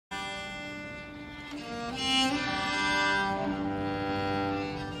The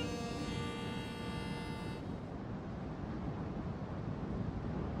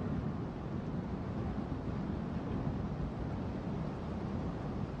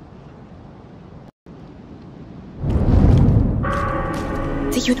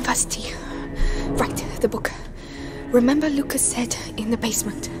university. Right, the book. Remember Lucas said in the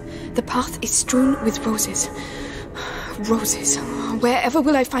basement, the path is strewn with roses. Roses. Wherever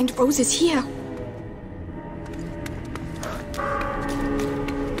will I find roses here?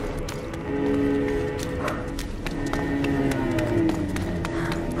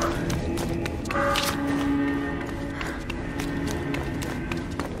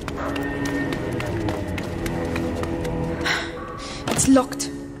 It's locked.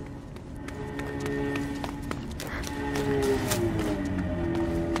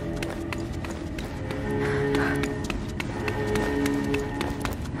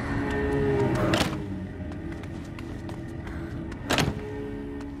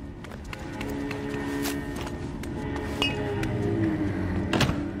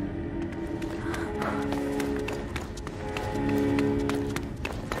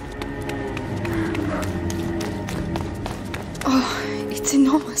 It's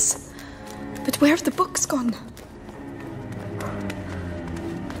enormous. But where have the books gone?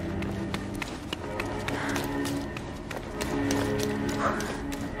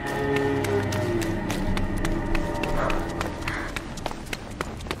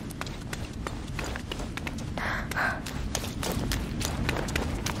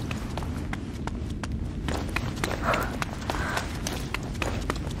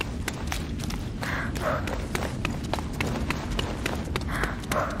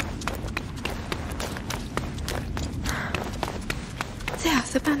 There,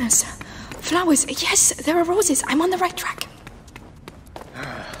 the banners. Flowers. Yes, there are roses. I'm on the right track.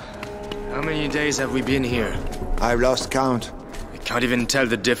 How many days have we been here? I've lost count. I can't even tell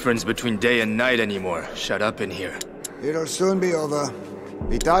the difference between day and night anymore. Shut up in here. It'll soon be over.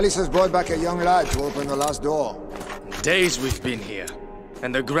 Vitalis has brought back a young lad to open the last door. Days we've been here.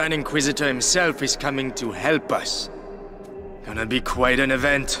 And the Grand Inquisitor himself is coming to help us. Gonna be quite an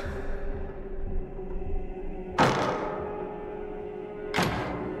event.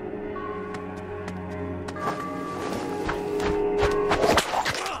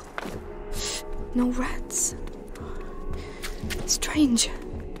 No rats. Strange.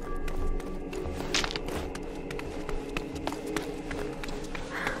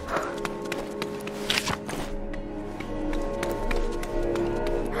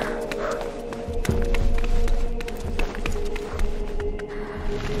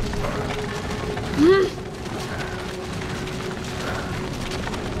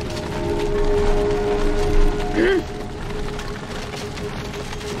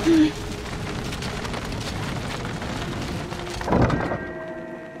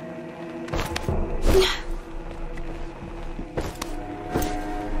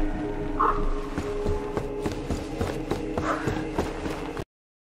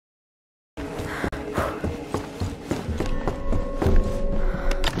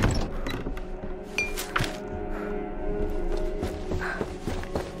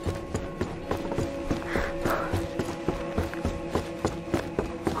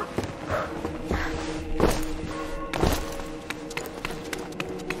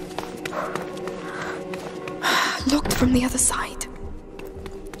 Locked from the other side.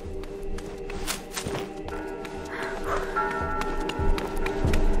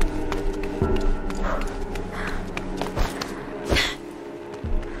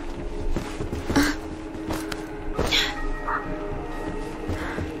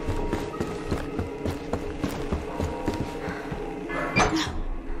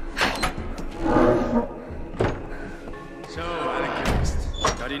 So, Alchemist,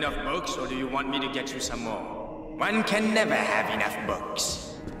 got enough books, or do you want me to get you some more? One can never have enough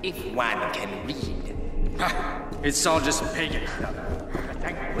books, if one can read. Ha! It's all just pagan stuff. The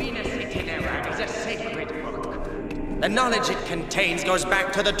Sanguinus Itinerant is a sacred book. The knowledge it contains goes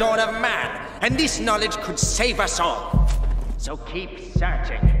back to the dawn of man, and this knowledge could save us all. So keep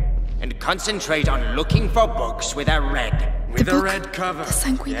searching, and concentrate on looking for books with a red. With a red cover. The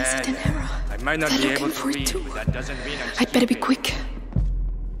Sanguinus Itinerant. I might not They're be able looking to for it read, too. but that doesn't mean I'm I'd better be quick.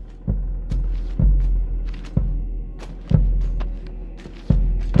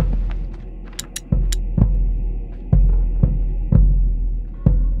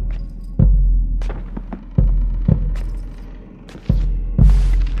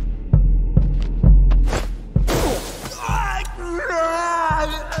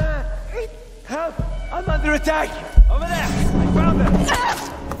 Help! I'm under attack! Over there! I found them!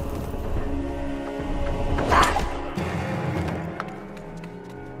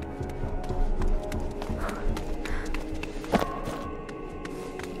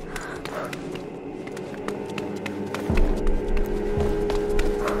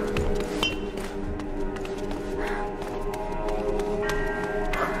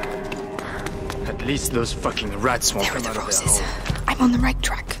 least those fucking rats won't There are come the out of their roses. hole. I'm on the right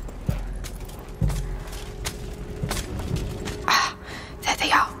track. Ah, there they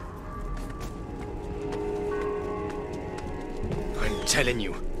are. I'm telling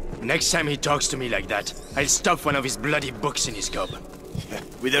you, next time he talks to me like that, I'll stuff one of his bloody books in his gob.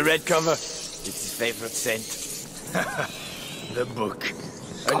 With a red cover. It's his favorite scent. The book.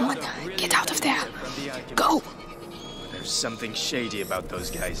 Go on, get out of there. Go. There's something shady about those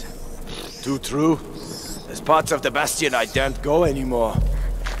guys. Too true. There's parts of the Bastion I daren't go anymore.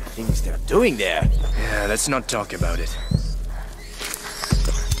 Things they're doing there. Yeah, let's not talk about it.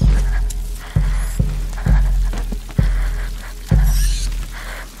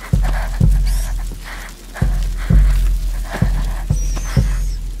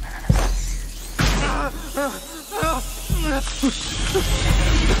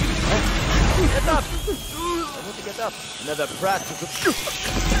 Get up! I want to get up. Another brat who could...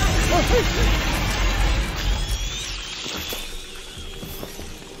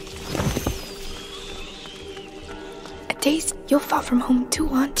 Days, you're far from home too,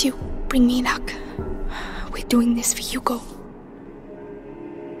 aren't you? Bring me luck. We're doing this for Hugo.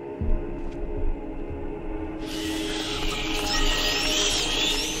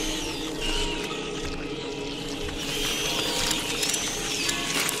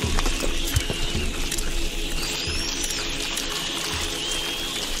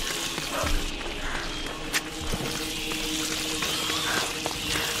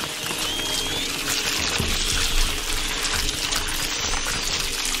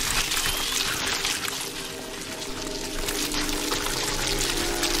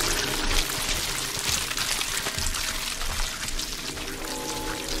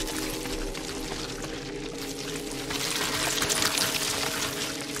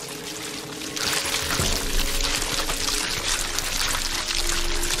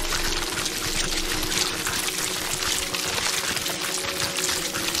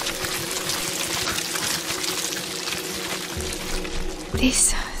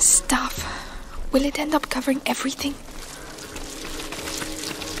 This stuff, will it end up covering everything?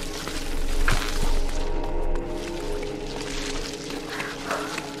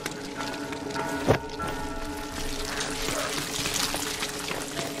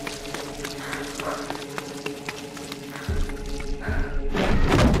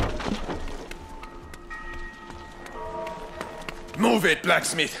 Move it,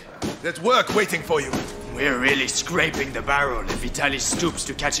 blacksmith. There's work waiting for you. We're really scraping the barrel if Vitalis stoops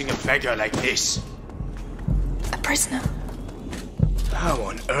to catching a beggar like this. A prisoner. How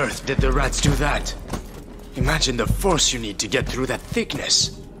on earth did the rats do that? Imagine the force you need to get through that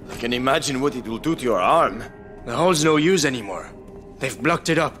thickness. I can imagine what it will do to your arm. The hole's no use anymore. They've blocked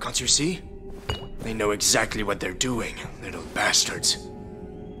it up, can't you see? They know exactly what they're doing, little bastards.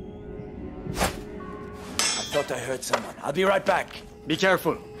 I thought I heard someone. I'll be right back. Be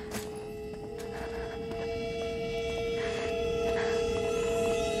careful.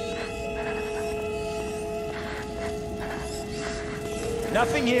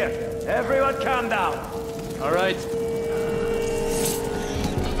 Nothing here. Everyone calm down. All right.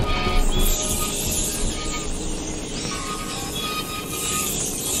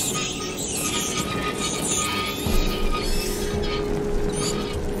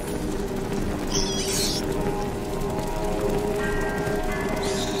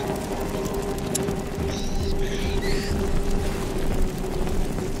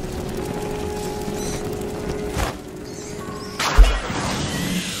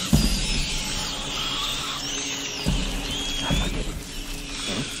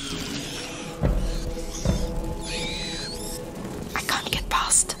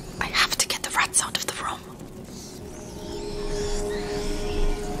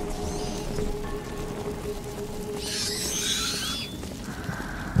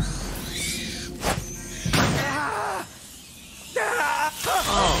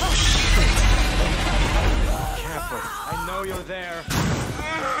 I know you're there.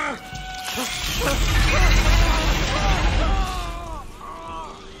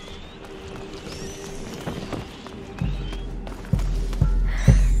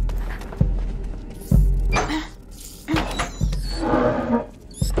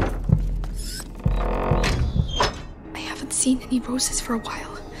 I haven't seen any roses for a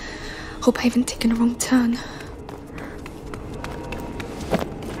while. Hope I haven't taken a wrong turn.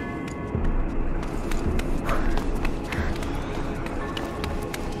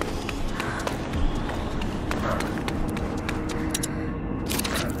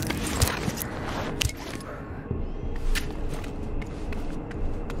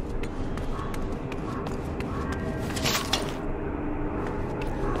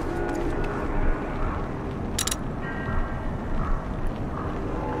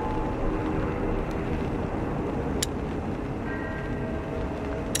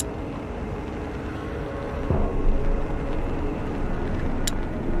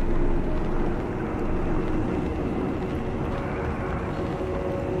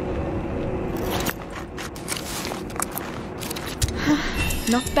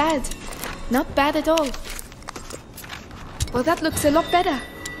 Not bad. Not bad at all. Well, that looks a lot better.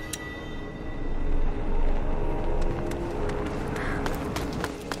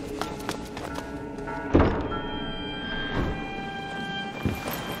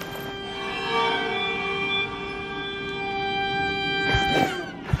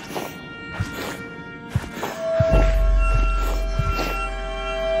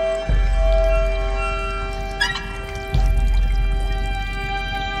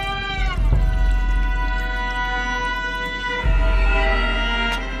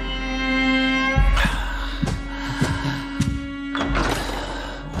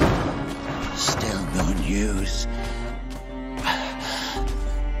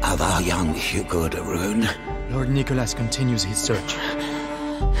 Lord Nicholas continues his search.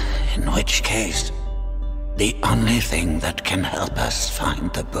 In which case, the only thing that can help us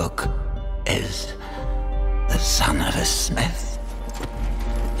find the book is the son of a smith.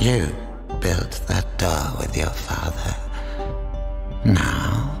 You built that door with your father.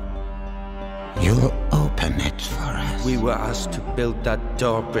 Now, you'll open it for us. We were asked to build that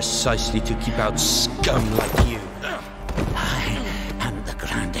door precisely to keep out scum like you. I am the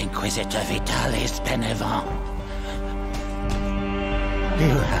Grand Inquisitor Vitalis Benevent. You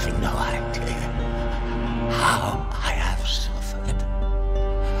have no idea how I have suffered.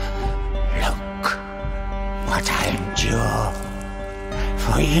 Look what I endure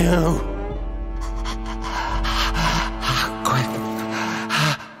for you.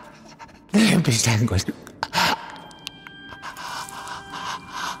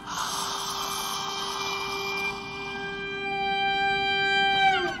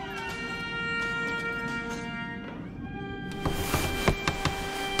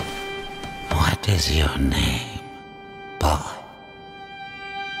 What is your name, boy?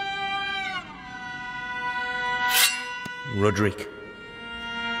 Roderick.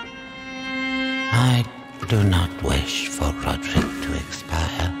 I do not wish for Roderick to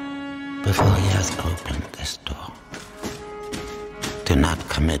expire before he has opened this door. Do not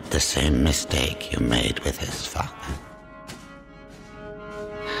commit the same mistake you made with his father.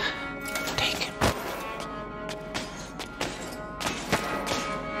 Take him.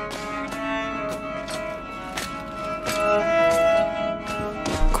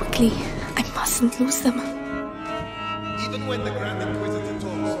 Quickly, I mustn't lose them. Even when the Grand Inquisitor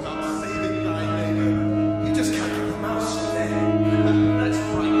talks about saving thy neighbor, you just can't keep your mouth shut there. That's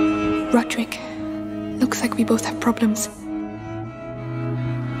right. Roderick, looks like we both have problems.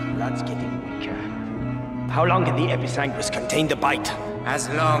 Blood's getting weaker. How long can the Episanguis contain the bite? As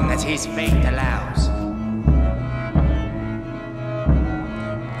long as his fate allows.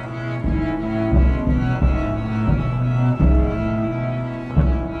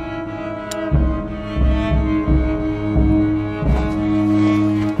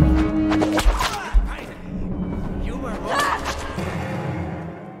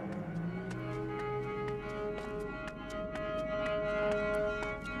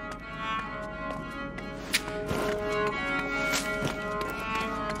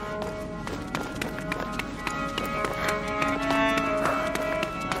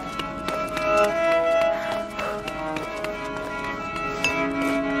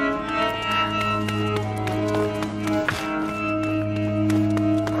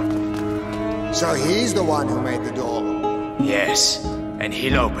 So he's the one who made the door. Yes, and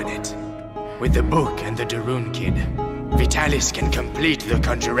he'll open it. With the book and the Darun kid, Vitalis can complete the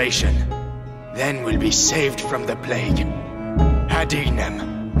conjuration. Then we'll be saved from the plague.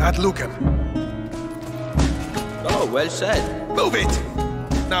 Hadinem. Ad Lucem. Oh, well said. Move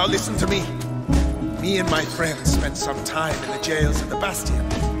it! Now listen to me. Me and my friends spent some time in the jails of the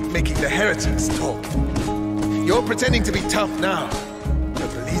Bastion, making the heretics talk. You're pretending to be tough now, but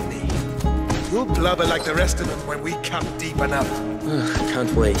believe me, you'll blubber like the rest of them when we come deep enough.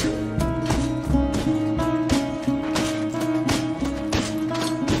 Can't wait.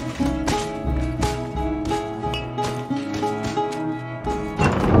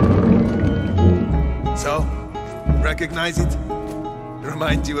 So, recognize it?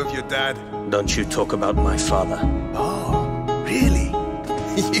 Remind you of your dad? Don't you talk about my father. Oh, really?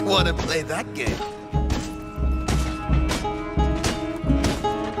 You want to play that game?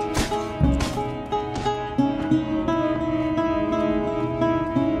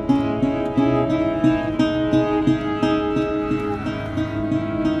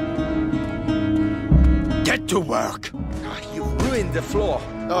 Get to work! You've ruined the floor.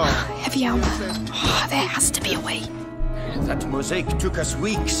 Oh, Heavy armor. Oh, there has to be a way. That mosaic took us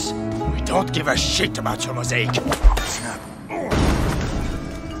weeks. We don't give a shit about your mosaic.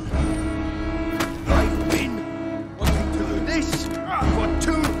 I've been wanting to do this for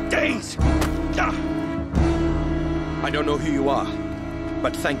I don't know who you are,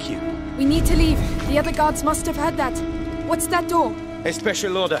 but thank you. We need to leave. The other guards must have heard that. What's that door? A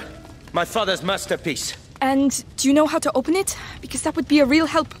special order. My father's masterpiece. And do you know how to open it? Because that would be a real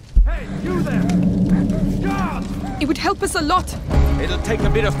help. Hey, you there! Guard! It would help us a lot. It'll take a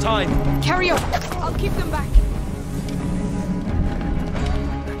bit of time. Carry on. I'll keep them back.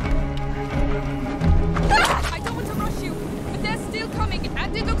 I don't want to rush you, but they're still coming,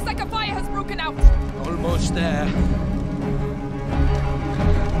 and it looks like a fire has broken out. Almost there.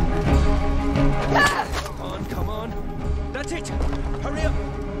 Come on. That's it. Hurry up.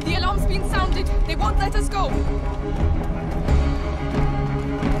 The alarm's been sounded. They won't let us go.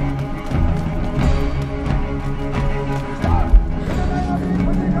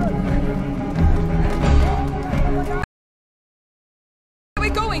 Where are we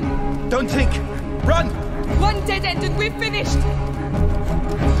going? Don't think. Run! One dead end and we're finished.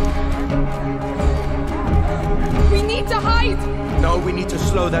 We need to hide. No, we need to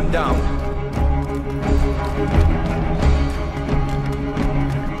slow them down.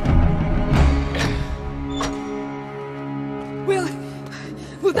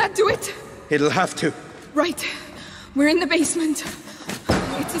 Will that do it? It'll have to. Right. We're in the basement.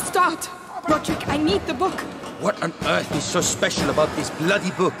 It's a start. Roderick, I need the book. What on earth is so special about this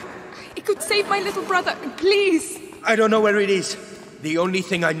bloody book? It could save my little brother. Please. I don't know where it is. The only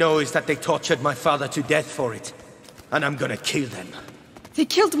thing I know is that they tortured my father to death for it. And I'm gonna kill them. They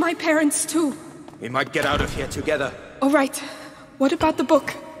killed my parents too. We might get out of here together. All right. What about the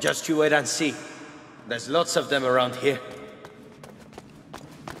book? Just you wait and see. There's lots of them around here.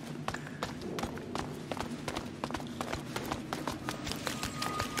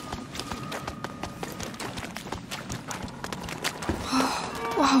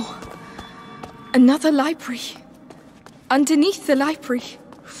 Wow. Another library. Underneath the library.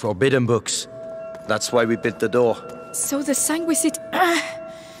 Forbidden books. That's why we built the door. So the sanguisit...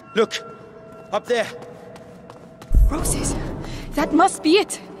 Look! Up there! Roses. That must be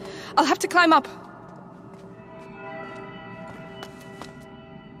it. I'll have to climb up.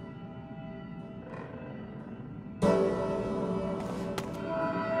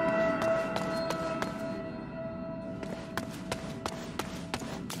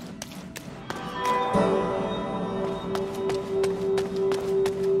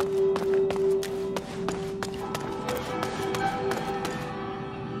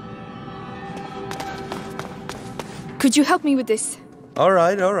 Could you help me with this? All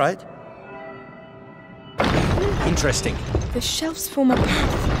right. Interesting. The shelves form a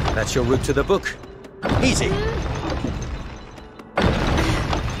path. That's your route to the book. Easy.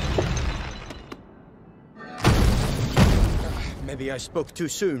 Maybe I spoke too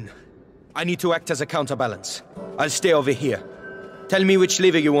soon. I need to act as a counterbalance. I'll stay over here. Tell me which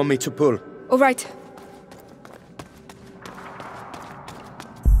lever you want me to pull. All right.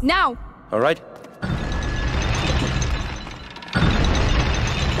 Now! All right?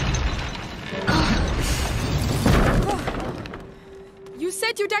 You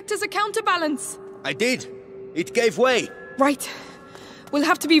said you'd act as a counterbalance. I did. It gave way. Right. We'll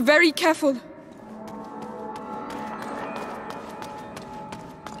have to be very careful.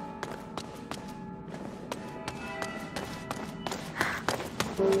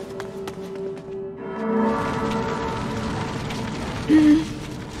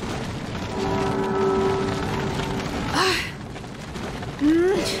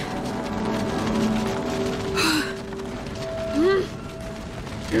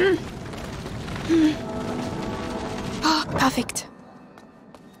 Perfect.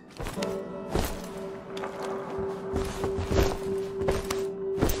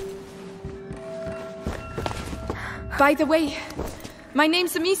 By the way, my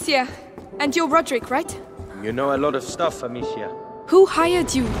name's Amicia, and you're Roderick, right? You know a lot of stuff, Amicia. Who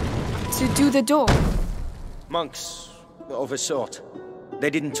hired you to do the door? Monks, of a sort. They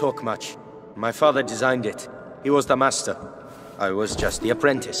didn't talk much. My father designed it. He was the master. I was just the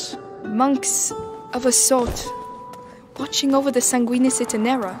apprentice. Monks of a sort. Watching over the Sanguinis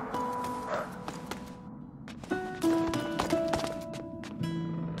Itinera.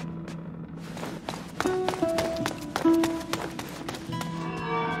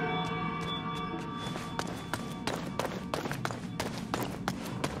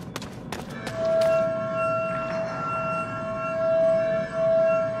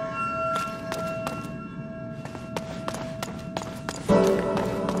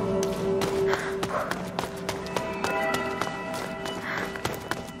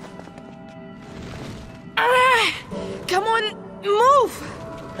 Come on,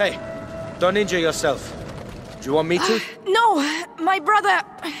 move! Hey, don't injure yourself. Do you want me to? No, my brother...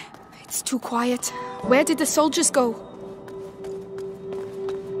 It's too quiet. Where did the soldiers go?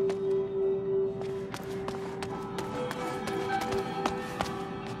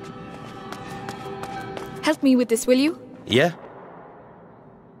 Help me with this, will you? Yeah?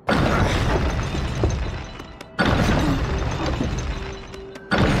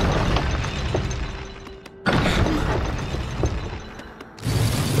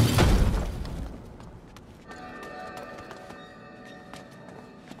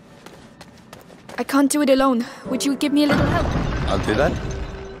 I can't do it alone. Would you give me a little help? I'll do that.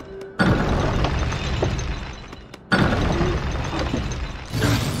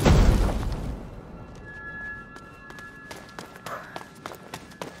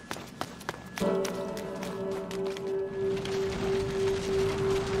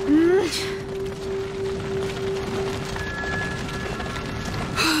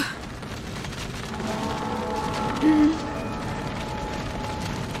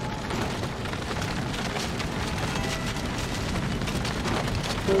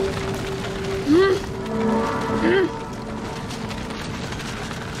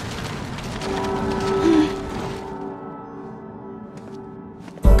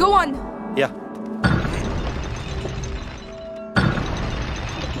 Go on! Yeah.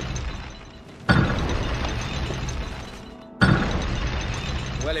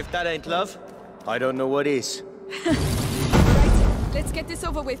 Well, if that ain't love, I don't know what is. Right, let's get this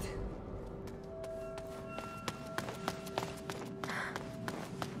over with.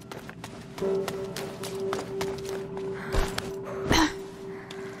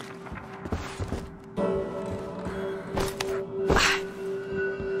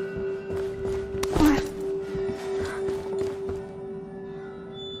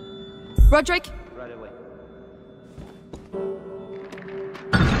 Roderick? Right away.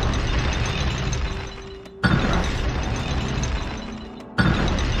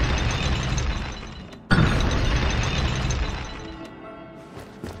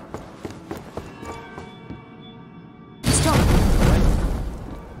 Stop!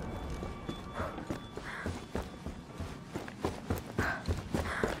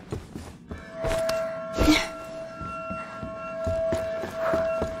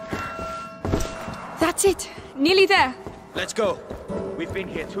 That's it. Nearly there. Let's go. We've been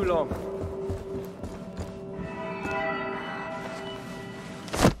here too long.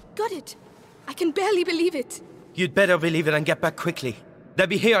 Got it. I can barely believe it. You'd better believe it and get back quickly. They'll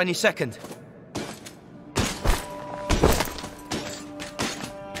be here any second.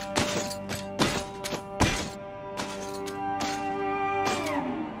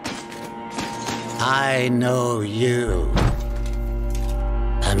 I know you,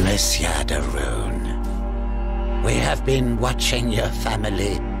 Amicia de Rune. We have been watching your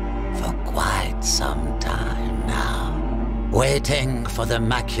family for quite some time now, waiting for the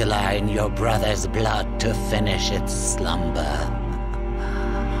macula in your brother's blood to finish its slumber.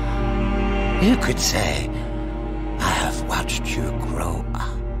 You could say, I have watched you grow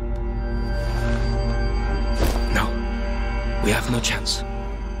up. No, we have no chance.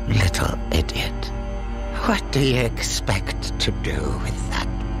 Little idiot. What do you expect to do with that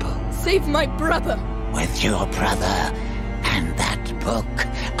book? Save my brother. With your brother and that book,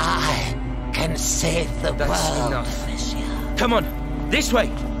 I can save the world, enough. Amicia. Come on, this way!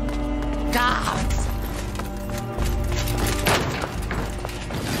 Guards!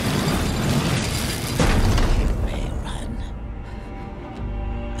 You may run,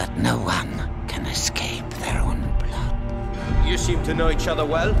 but no one can escape their own blood. You seem to know each other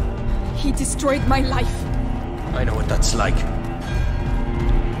well. He destroyed my life. I know what that's like.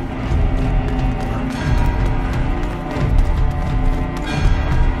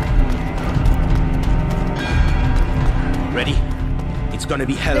 Ready? It's gonna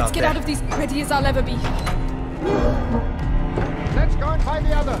be hell Let's out get there. out of these ready as I'll ever be. Let's go and find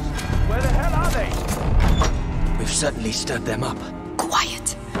the others. Where the hell are they? We've certainly stirred them up.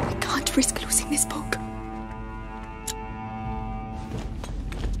 Quiet. I can't risk losing this book.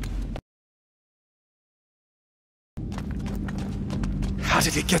 How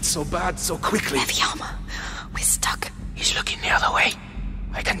did it get so bad so quickly? Heavy armor. We're stuck. He's looking the other way.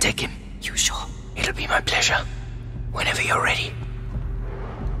 I can take him. You sure? It'll be my pleasure. Whenever you're ready.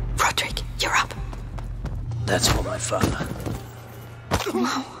 Roderick, you're up. That's for my father.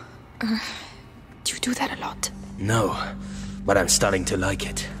 Wow. Do you do that a lot? No, but I'm starting to like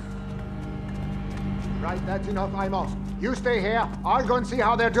it. Right, that's enough. I'm off. You stay here. I'll go and see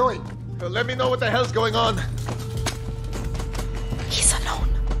how they're doing. Let me know what the hell's going on. He's alone.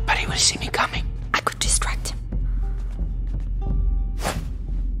 But he will see me coming. I could distract him.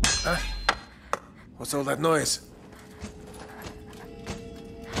 What's all that noise?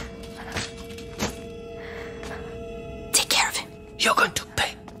 You're going to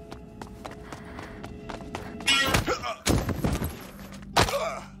pay.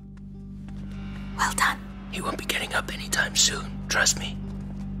 Well done. He won't be getting up anytime soon, trust me.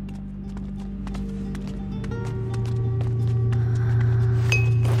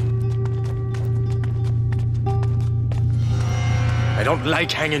 I don't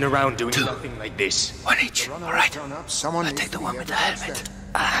like hanging around doing nothing like this. One each, alright? Someone I'll take the one with the helmet.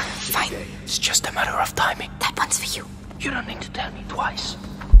 Fine. It's just a matter of timing. That one's for you. You don't need to tell me twice.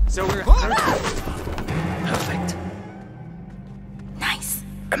 So we're... Perfect. Nice.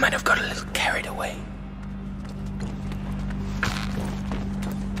 I might have got a little carried away.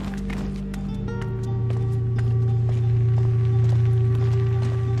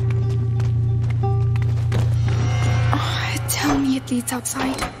 Tell me it leads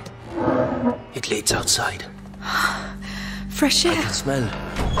outside. It leads outside. Fresh air. I can smell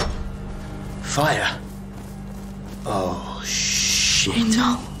fire. Oh, shit.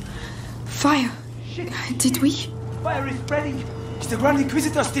 No. Fire. Did we? Fire is spreading. Is the Grand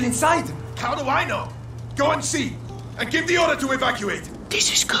Inquisitor still inside? How do I know? Go and see, and give the order to evacuate.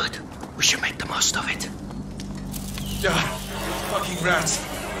 This is good. We should make the most of it. Fucking rats.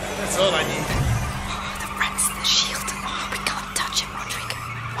 That's all I need. The rats, the shield. We can't touch him, Roderick.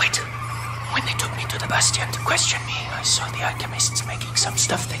 Wait. When they took me to the Bastion to question me, I saw the alchemists making some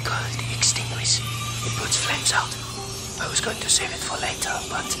stuff they called the Extinguish. It puts flames out. I was going to save it for later,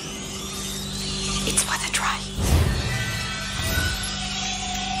 but... It's worth a try.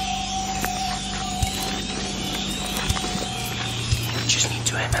 You just need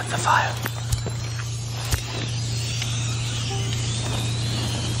to aim at the fire.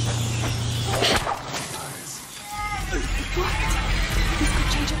 What? This could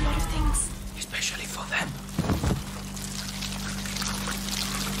change a lot of things. Especially for them.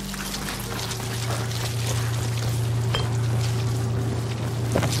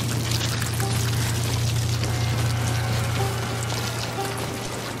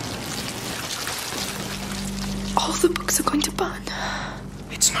 All the books are going to burn.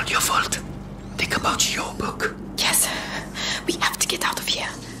 It's not your fault. Think about your book. Yes. We have to get out of here.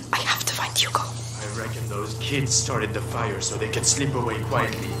 I have to find Hugo. I reckon those kids started the fire so they could slip away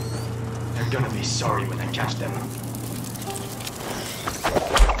quietly. They're gonna be sorry when I catch them.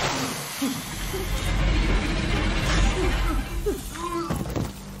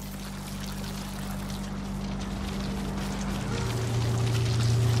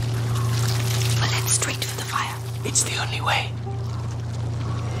 We'll head straight for the fire. It's the only way.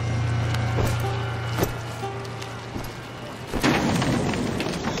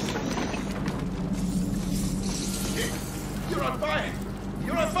 You're on fire!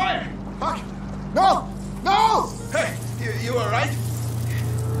 You're on fire! Fuck! No! No! Hey, you all right?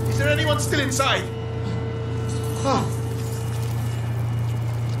 Is there anyone still inside? Oh.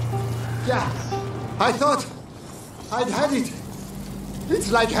 Yeah, I thought I'd had it. It's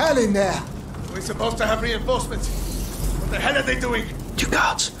like hell in there. We're supposed to have reinforcements. What the hell are they doing? 2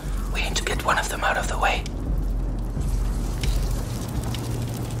 guards. We need to get one of them out of the way.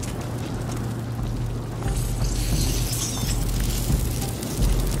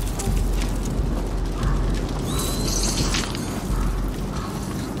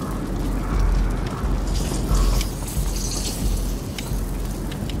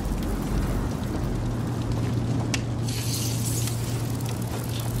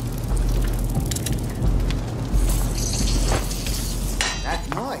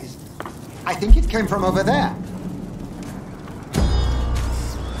 I think it came from over there.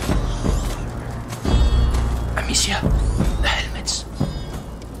 Amicia, the helmets.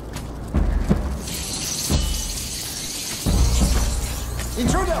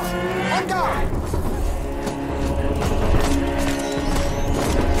 Intruders! On guard!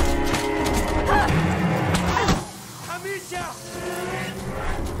 Amicia!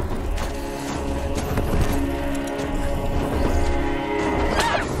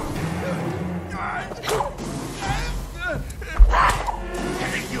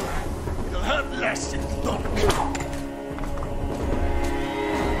 It'll hurt less if you don't.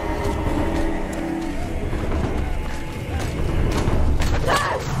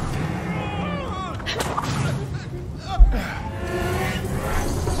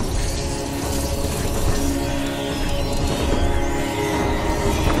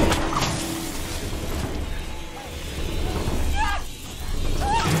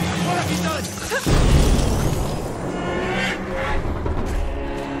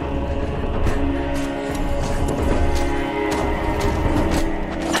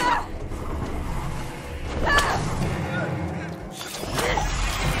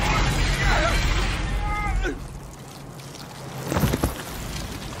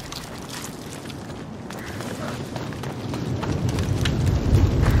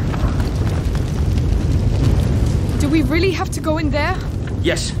 really have to go in there?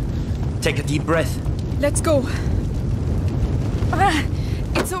 Yes. Take a deep breath. Let's go.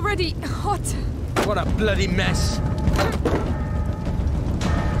 It's already hot. What a bloody mess.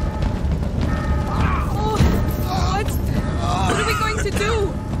 Oh, what? What are we going to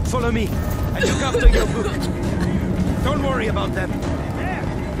do? Follow me, and look after your book. Don't worry about them.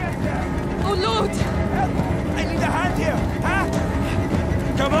 Oh, Lord! I need a hand here, huh?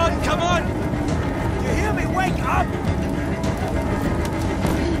 Come on, come on! You hear me? Wake up!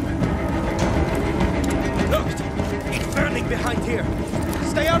 Look! It's burning behind here.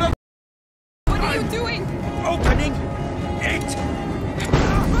 Stay out of...